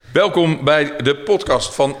Welkom bij de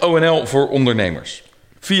podcast van ONL voor ondernemers.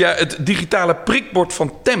 Via het digitale prikbord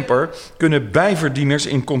van Temper kunnen bijverdieners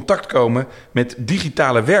in contact komen met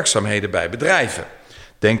digitale werkzaamheden bij bedrijven.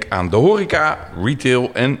 Denk aan de horeca, retail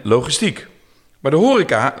en logistiek. Maar de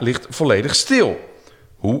horeca ligt volledig stil.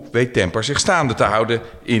 Hoe weet Temper zich staande te houden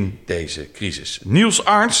in deze crisis? Niels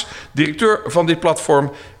Arns, directeur van dit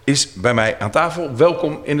platform, is bij mij aan tafel.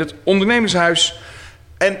 Welkom in het ondernemershuis.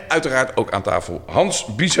 En uiteraard ook aan tafel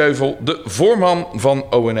Hans Biesheuvel, de voorman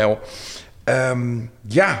van ONL.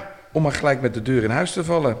 Om maar gelijk met de deur in huis te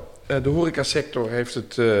vallen. De horecasector heeft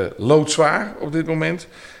het loodzwaar op dit moment.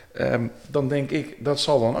 Dan denk ik, dat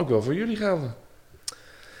zal dan ook wel voor jullie gelden.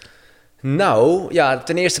 Nou, ja,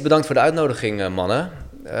 ten eerste bedankt voor de uitnodiging, mannen.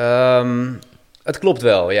 Het klopt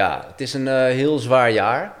wel, ja. Het is een heel zwaar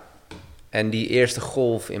jaar. En die eerste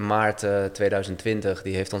golf in maart 2020,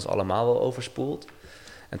 die heeft ons allemaal wel overspoeld.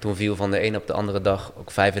 En toen viel van de een op de andere dag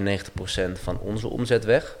ook 95% van onze omzet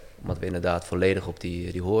weg. Omdat we inderdaad volledig op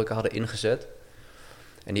die horeca hadden ingezet.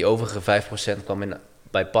 En die overige 5% kwam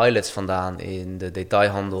bij pilots vandaan in de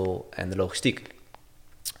detailhandel en de logistiek.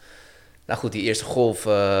 Nou goed, die eerste golf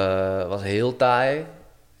was heel taai.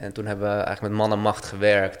 En toen hebben we eigenlijk met man en macht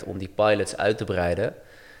gewerkt om die pilots uit te breiden.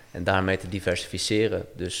 En daarmee te diversificeren.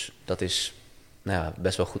 Dus dat is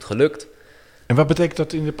best wel goed gelukt. En wat betekent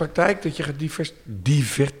dat in de praktijk? Dat je gaat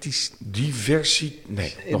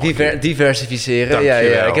diversificeren. Ja.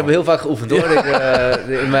 Ik heb heel vaak geoefend hoor.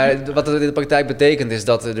 Ja. Maar wat het in de praktijk betekent is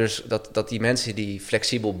dat die mensen die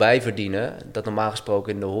flexibel bijverdienen, dat normaal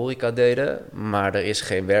gesproken in de horeca deden. Maar er is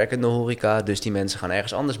geen werk in de horeca, dus die mensen gaan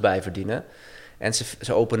ergens anders bijverdienen. En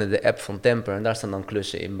ze openen de app van Temper en daar staan dan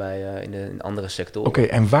klussen in in andere sectoren. Oké,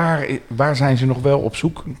 en waar zijn ze nog wel op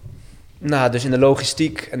zoek? Nou, dus in de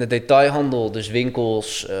logistiek en de detailhandel, dus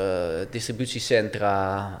winkels,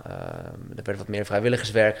 distributiecentra, er werd wat meer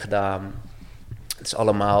vrijwilligerswerk gedaan. Het is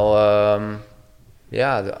allemaal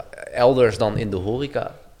elders dan in de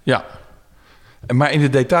horeca. Ja, maar in de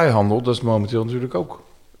detailhandel, dat is momenteel natuurlijk ook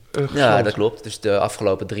ja, dat klopt. Dus de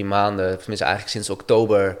afgelopen 3 maanden, tenminste eigenlijk sinds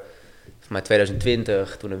oktober van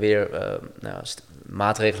 2020, toen er weer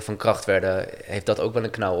maatregelen van kracht werden, heeft dat ook wel een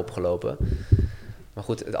knauw opgelopen. Maar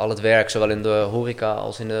goed, al het werk, zowel in de horeca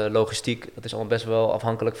als in de logistiek, dat is allemaal best wel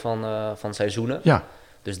afhankelijk van seizoenen. Ja.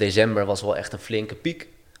 Dus december was wel echt een flinke piek,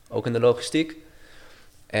 ook in de logistiek.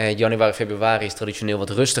 En januari, februari is traditioneel wat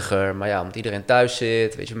rustiger. Maar ja, omdat iedereen thuis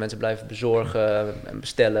zit, weet je, mensen blijven bezorgen en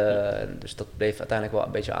bestellen. Dus dat bleef uiteindelijk wel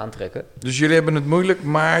een beetje aantrekken. Dus jullie hebben het moeilijk,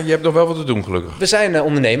 maar je hebt nog wel wat te doen, gelukkig. We zijn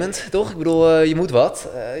ondernemend, toch? Ik bedoel, je moet wat.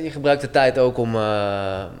 Je gebruikt de tijd ook om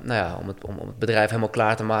het bedrijf helemaal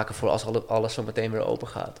klaar te maken voor als alles zo meteen weer open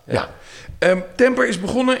gaat. Ja. Temper is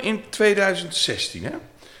begonnen in 2016, hè?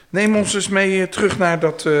 Neem ons eens mee terug naar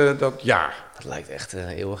dat jaar. Dat lijkt echt een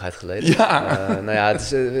eeuwigheid geleden. Ja.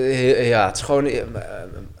 Het is gewoon een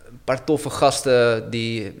paar toffe gasten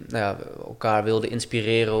die elkaar wilden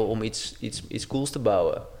inspireren om iets cools te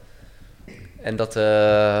bouwen. En dat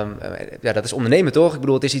is ondernemen, toch? Ik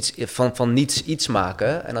bedoel, het is iets van niets iets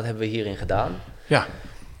maken. En dat hebben we hierin gedaan. Ja.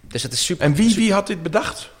 Dus het is super. En wie had dit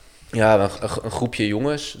bedacht? Ja, een groepje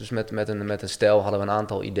jongens. Dus met een stel hadden we een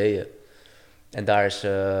aantal ideeën. En daar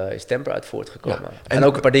is Temper uit voortgekomen. Ja. En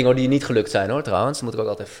ook een paar dingen die niet gelukt zijn hoor, trouwens. Dat moet ik ook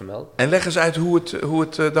altijd even vermelden. En leg eens uit hoe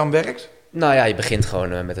het dan werkt. Nou ja, je begint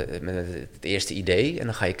gewoon met het eerste idee. En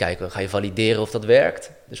dan ga je kijken, ga je valideren of dat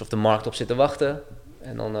werkt. Dus of de markt op zit te wachten.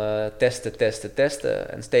 En dan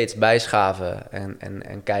testen. En steeds bijschaven.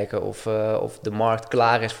 En kijken of de markt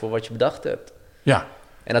klaar is voor wat je bedacht hebt. Ja.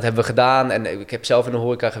 En dat hebben we gedaan. En ik heb zelf in de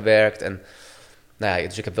horeca gewerkt. En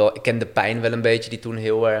dus ik ken de pijn wel een beetje die toen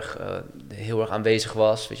heel erg aanwezig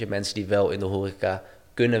was. Weet je, mensen die wel in de horeca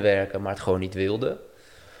kunnen werken, maar het gewoon niet wilden.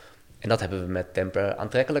 En dat hebben we met Temper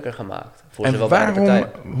aantrekkelijker gemaakt.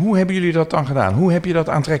 Hoe hebben jullie dat dan gedaan? Hoe heb je dat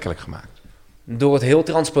aantrekkelijk gemaakt? Door het heel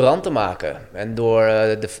transparant te maken. En door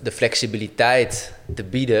de flexibiliteit te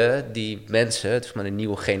bieden die mensen, dus maar een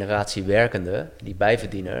nieuwe generatie werkenden, die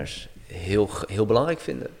bijverdieners, heel belangrijk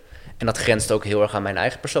vinden. En dat grenst ook heel erg aan mijn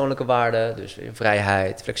eigen persoonlijke waarden. Dus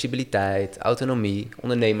vrijheid, flexibiliteit, autonomie,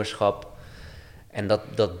 ondernemerschap. En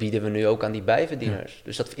dat bieden we nu ook aan die bijverdieners. Ja.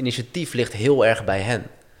 Dus dat initiatief ligt heel erg bij hen.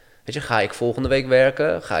 Weet je, ga ik volgende week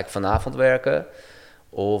werken? Ga ik vanavond werken?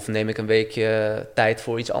 Of neem ik een weekje tijd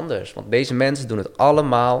voor iets anders? Want deze mensen doen het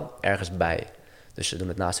allemaal ergens bij. Dus ze doen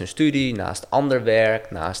het naast hun studie, naast ander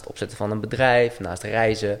werk, naast het opzetten van een bedrijf, naast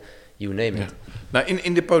reizen. You name it. Ja. Nou,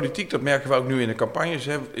 in de politiek, dat merken we ook nu in de campagnes,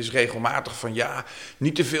 is regelmatig van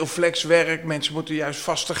niet te veel flexwerk. Mensen moeten juist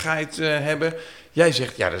vastigheid hebben. Jij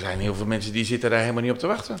zegt, er zijn heel veel mensen die zitten daar helemaal niet op te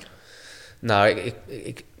wachten. Nou,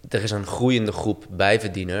 er is een groeiende groep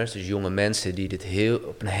bijverdieners, dus jonge mensen die dit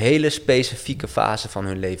op een hele specifieke fase van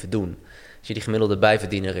hun leven doen. Dus die gemiddelde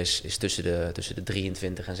bijverdiener is tussen de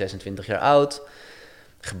 23 en 26 jaar oud.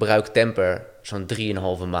 Gebruikt Temper zo'n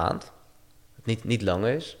 3,5 maand. Wat niet lang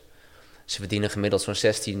is. Ze verdienen gemiddeld zo'n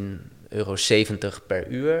 €16,70 per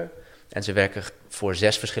uur. En ze werken voor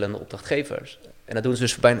 6 verschillende opdrachtgevers. En dat doen ze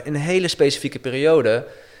dus bij een hele specifieke periode,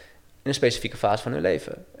 in een specifieke fase van hun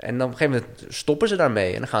leven. En dan op een gegeven moment stoppen ze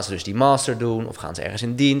daarmee. En dan gaan ze dus die master doen, of gaan ze ergens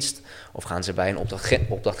in dienst, of gaan ze bij een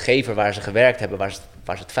opdrachtgever waar ze gewerkt hebben, waar ze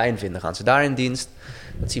het fijn vinden, gaan ze daar in dienst.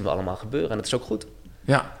 Dat zien we allemaal gebeuren en dat is ook goed.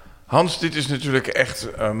 Ja, Hans, dit is natuurlijk echt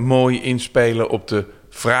mooi inspelen op de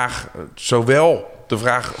vraag, zowel de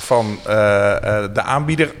vraag van de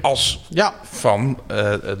aanbieder als van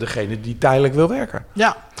degene die tijdelijk wil werken.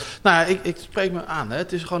 Ja, nou, ik spreek me aan. Hè.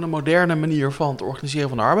 Het is gewoon een moderne manier van het organiseren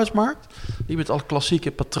van de arbeidsmarkt. Die met alle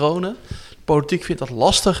klassieke patronen. De politiek vindt dat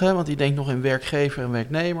lastig, hè, want die denkt nog in werkgever en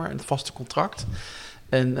werknemer en het vaste contract.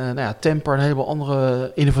 En Temper en een heleboel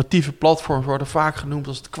andere innovatieve platforms worden vaak genoemd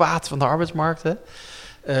als het kwaad van de arbeidsmarkt. Hè.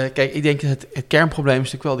 Kijk, ik denk het kernprobleem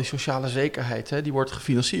is natuurlijk wel die sociale zekerheid. Hè. Die wordt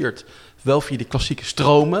gefinancierd wel via de klassieke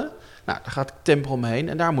stromen. Nou, daar gaat Temper omheen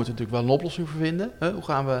en daar moeten we natuurlijk wel een oplossing voor vinden. Hè. Hoe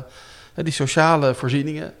gaan we die sociale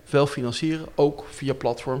voorzieningen wel financieren, ook via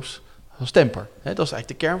platforms als Temper? Hè. Dat is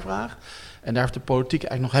eigenlijk de kernvraag. En daar heeft de politiek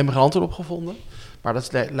eigenlijk nog helemaal geen antwoord op gevonden. Maar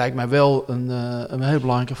dat lijkt mij wel een hele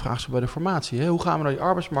belangrijke vraag bij de formatie. Hè. Hoe gaan we nou die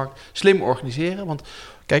arbeidsmarkt slim organiseren? Want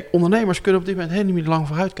kijk, ondernemers kunnen op dit moment helemaal niet lang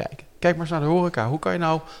vooruit kijken. Kijk maar eens naar de horeca. Hoe kan je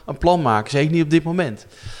nou een plan maken? Zeker niet op dit moment.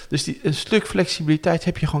 Dus een stuk flexibiliteit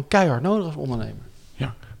heb je gewoon keihard nodig als ondernemer.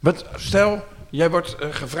 Ja. Stel, jij wordt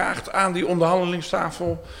gevraagd aan die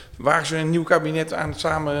onderhandelingstafel waar ze een nieuw kabinet aan het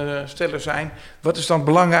samenstellen zijn. Wat is dan het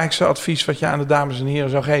belangrijkste advies wat je aan de dames en heren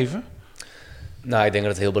zou geven? Nou, ik denk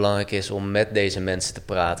dat het heel belangrijk is om met deze mensen te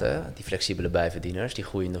praten. Die flexibele bijverdieners, die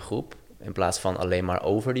groeiende groep. In plaats van alleen maar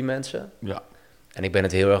over die mensen. Ja. En ik ben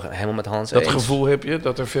het helemaal met Hans eens. Dat gevoel heb je,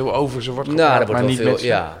 dat er veel over ze wordt gepraat, nou, maar niet veel, met ze?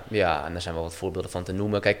 Ja, en daar zijn wel wat voorbeelden van te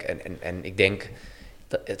noemen. Kijk, en ik denk,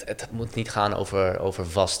 dat het moet niet gaan over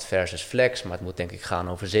vast versus flex, maar het moet denk ik gaan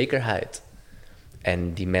over zekerheid.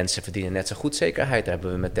 En die mensen verdienen net zo goed zekerheid. Daar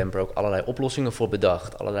hebben we met Temper ook allerlei oplossingen voor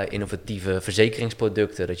bedacht. Allerlei innovatieve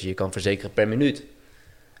verzekeringsproducten, dat je je kan verzekeren per minuut.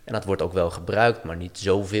 En dat wordt ook wel gebruikt, maar niet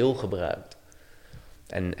zoveel gebruikt.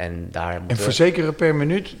 En verzekeren per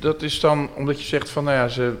minuut, dat is dan omdat je zegt van, nou ja,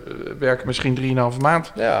 ze werken misschien 3,5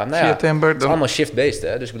 maand via Temper. Het is allemaal shift-based,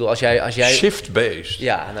 hè? Dus ik bedoel, als jij... Shift-based?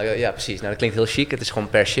 Ja, precies. Nou, dat klinkt heel chic. Het is gewoon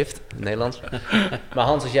per shift in het Nederlands. Maar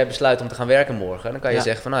Hans, als jij besluit om te gaan werken morgen, dan kan je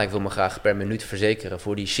zeggen van, nou, ik wil me graag per minuut verzekeren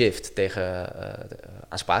voor die shift tegen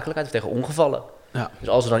aansprakelijkheid of tegen ongevallen. Ja. Dus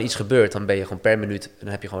als er dan iets gebeurt, dan ben je gewoon per minuut, dan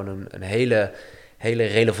heb je gewoon een hele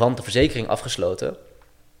relevante verzekering afgesloten.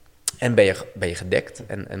 En ben je gedekt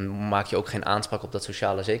en maak je ook geen aanspraak op dat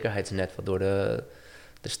sociale zekerheidsnet wat door de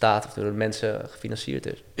staat of door de mensen gefinancierd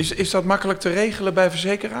is. Is dat makkelijk te regelen bij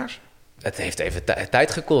verzekeraars? Het heeft even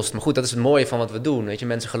tijd gekost. Maar goed, dat is het mooie van wat we doen. Weet je,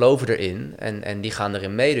 mensen geloven erin en die gaan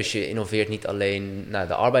erin mee. Dus je innoveert niet alleen naar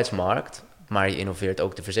de arbeidsmarkt, maar je innoveert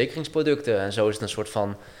ook de verzekeringsproducten. En zo is het een soort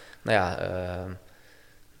van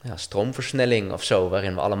stroomversnelling of zo,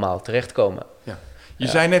 waarin we allemaal terechtkomen. Ja. Je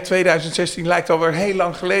zei net 2016 lijkt alweer heel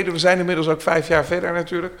lang geleden. We zijn inmiddels ook 5 jaar verder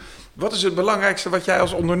natuurlijk. Wat is het belangrijkste wat jij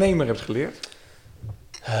als ondernemer hebt geleerd?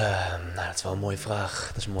 Dat is wel een mooie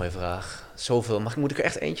vraag. Zoveel. Moet ik er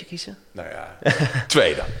echt eentje kiezen? Nou ja,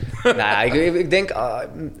 2 dan. Ik denk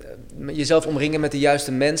jezelf omringen met de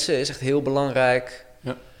juiste mensen is echt heel belangrijk.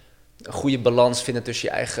 Ja. Een goede balans vinden tussen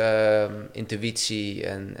je eigen intuïtie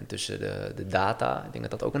en tussen de data. Ik denk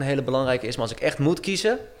dat dat ook een hele belangrijke is. Maar als ik echt moet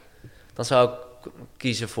kiezen, dan zou ik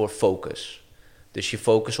kiezen voor focus. Dus je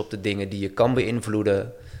focus op de dingen die je kan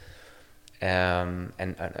beïnvloeden. En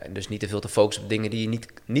dus niet te veel te focussen op dingen die je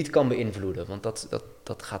niet kan beïnvloeden. Want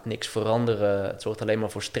dat gaat niks veranderen. Het zorgt alleen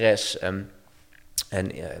maar voor stress.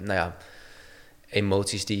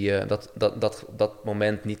 Emoties die je dat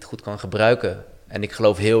moment niet goed kan gebruiken. En ik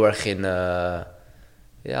geloof heel erg in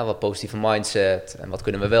wat positieve mindset. En wat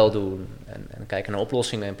kunnen we wel doen. En kijken naar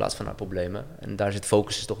oplossingen in plaats van naar problemen. En daar zit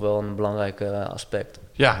focus toch wel een belangrijk aspect.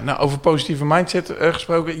 Ja, nou over positieve mindset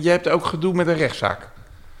gesproken. Je hebt ook gedoe met een rechtszaak.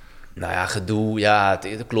 Nou ja, gedoe, ja,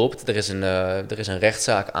 het klopt. Er is een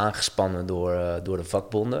rechtszaak aangespannen door de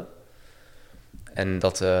vakbonden. En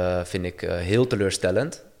dat vind ik heel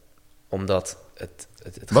teleurstellend. Omdat het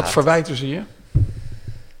Wat verwijten ze je?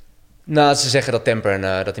 Nou, ze zeggen dat Temper,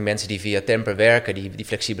 dat die mensen die via Temper werken, die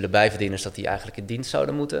flexibele bijverdieners, dat die eigenlijk in dienst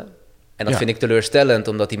zouden moeten. En dat vind ik teleurstellend,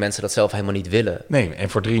 omdat die mensen dat zelf helemaal niet willen. Nee, en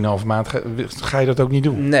voor 3,5 maand ga je dat ook niet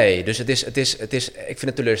doen. Nee, dus ik vind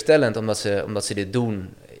het teleurstellend omdat ze dit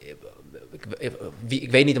doen.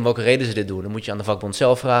 Ik weet niet om welke reden ze dit doen. Dan moet je aan de vakbond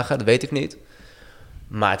zelf vragen, dat weet ik niet.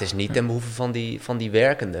 Maar het is niet ten behoeve van die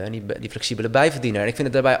werkende en die flexibele bijverdiener. En ik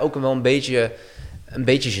vind het daarbij ook wel een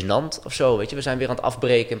beetje gênant of zo. Weet je? We zijn weer aan het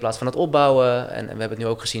afbreken in plaats van het opbouwen. En we hebben het nu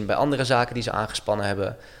ook gezien bij andere zaken die ze aangespannen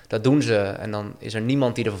hebben. Dat doen ze en dan is er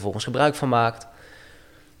niemand die er vervolgens gebruik van maakt.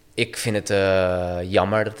 Ik vind het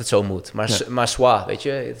jammer dat het zo moet. Maar zwaar, weet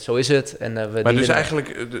je, zo is het. En, maar dus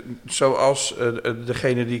eigenlijk, zoals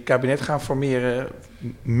degene die het kabinet gaan formeren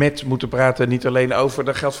moeten praten, niet alleen over,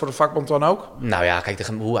 dat geldt voor de vakbond dan ook? Nou ja, kijk,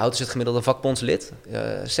 hoe oud is het gemiddelde vakbondslid?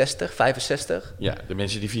 60, 65? Ja, de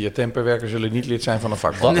mensen die via Temper werken zullen niet lid zijn van een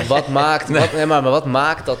vakbond. Wat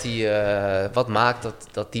maakt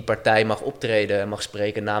dat die partij mag optreden en mag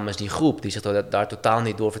spreken namens die groep, die zich daar totaal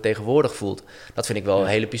niet door vertegenwoordigd voelt? Dat vind ik wel een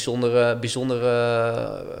hele bijzonder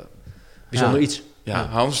iets. Ja,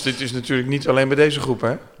 Hans, dit is natuurlijk niet alleen bij deze groep,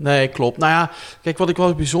 hè? Nee, klopt. Nou ja, kijk, wat ik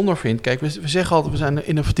wel bijzonder vind. Kijk, we zeggen altijd, we zijn een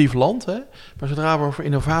innovatief land. Hè? Maar zodra we over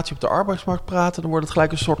innovatie op de arbeidsmarkt praten, dan wordt het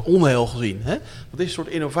gelijk een soort onheil gezien. Hè? Want dit is een soort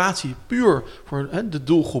innovatie puur voor de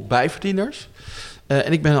doelgroep bijverdieners.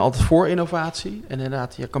 En ik ben altijd voor innovatie. En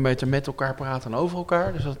inderdaad, je kan beter met elkaar praten dan over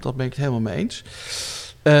elkaar. Dus dat ben ik het helemaal mee eens.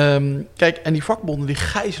 Kijk, en die vakbonden die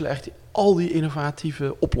gijzelen echt al die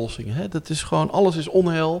innovatieve oplossingen. Hè? Dat is gewoon, alles is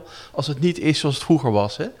onheil als het niet is zoals het vroeger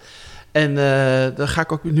was. Hè? En daar ga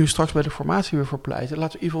ik ook nu straks bij de formatie weer voor pleiten.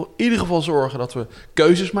 Laten we in ieder geval zorgen dat we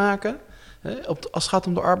keuzes maken. Hè? Als het gaat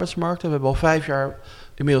om de arbeidsmarkt. We hebben al 5 jaar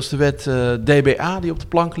inmiddels de wet DBA die op de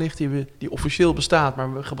plank ligt. Die officieel bestaat,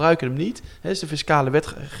 maar we gebruiken hem niet. Dat is de fiscale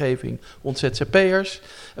wetgeving rond ZZP'ers.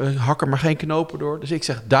 We hakken maar geen knopen door. Dus ik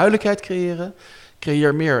zeg duidelijkheid creëren.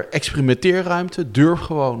 Creëer meer experimenteerruimte. Durf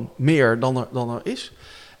gewoon meer dan er is.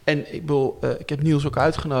 En ik heb Niels ook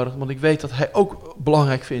uitgenodigd, want ik weet dat hij ook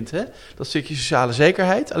belangrijk vindt. Hè? Dat stukje sociale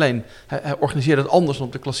zekerheid. Alleen, hij organiseert het anders dan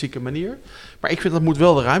op de klassieke manier. Maar ik vind dat moet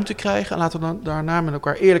wel de ruimte krijgen. En laten we dan daarna met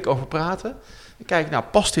elkaar eerlijk over praten. En kijken, nou,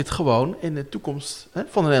 past dit gewoon in de toekomst van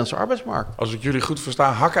de Nederlandse arbeidsmarkt? Als ik jullie goed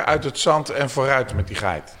versta, hakken uit het zand en vooruit met die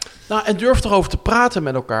geit. Nou, en durf erover te praten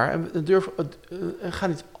met elkaar. En ga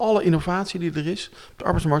niet alle innovatie die er is op de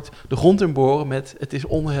arbeidsmarkt de grond in boren met het is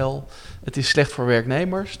onheil, het is slecht voor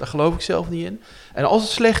werknemers. Daar geloof ik zelf niet in. En als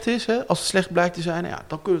het slecht is, als het slecht blijkt te zijn, ja,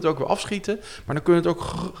 dan kunnen we het ook weer afschieten. Maar dan kunnen we het ook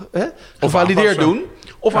gevalideerd doen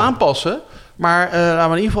of aanpassen. Maar laten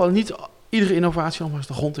we in ieder geval niet iedere innovatie nog maar eens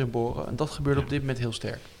de grond in boren. En dat gebeurt op dit moment heel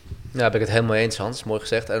sterk. Ja, daar ben ik het helemaal eens, Hans. Mooi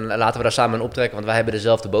gezegd. En laten we daar samen in optrekken, want wij hebben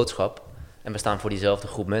dezelfde boodschap. En we staan voor diezelfde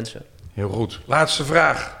groep mensen. Heel goed. Laatste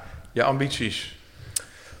vraag. Je ambities?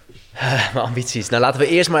 Mijn ambities? Nou, laten we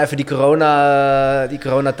eerst maar even die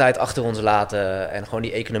coronatijd achter ons laten. En gewoon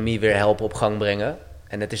die economie weer helpen op gang brengen.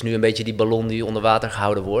 En het is nu een beetje die ballon die onder water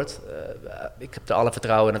gehouden wordt. Ik heb er alle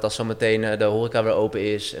vertrouwen in dat als zometeen de horeca weer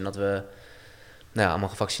open is en dat we allemaal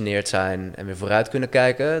gevaccineerd zijn en weer vooruit kunnen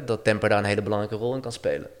kijken, dat Temper daar een hele belangrijke rol in kan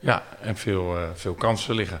spelen. Ja, en veel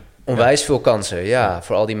kansen liggen. Onwijs veel kansen, ja.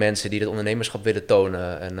 Voor al die mensen die het ondernemerschap willen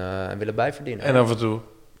tonen en willen bijverdienen. En af en toe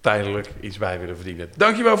tijdelijk iets bij willen verdienen.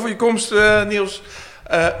 Dankjewel voor je komst, Niels.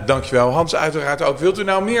 Dankjewel, Hans, uiteraard ook. Wilt u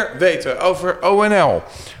nou meer weten over ONL,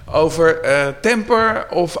 over Temper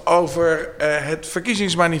of over het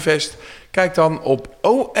verkiezingsmanifest? Kijk dan op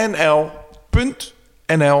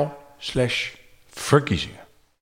onl.nl/verkiezingen.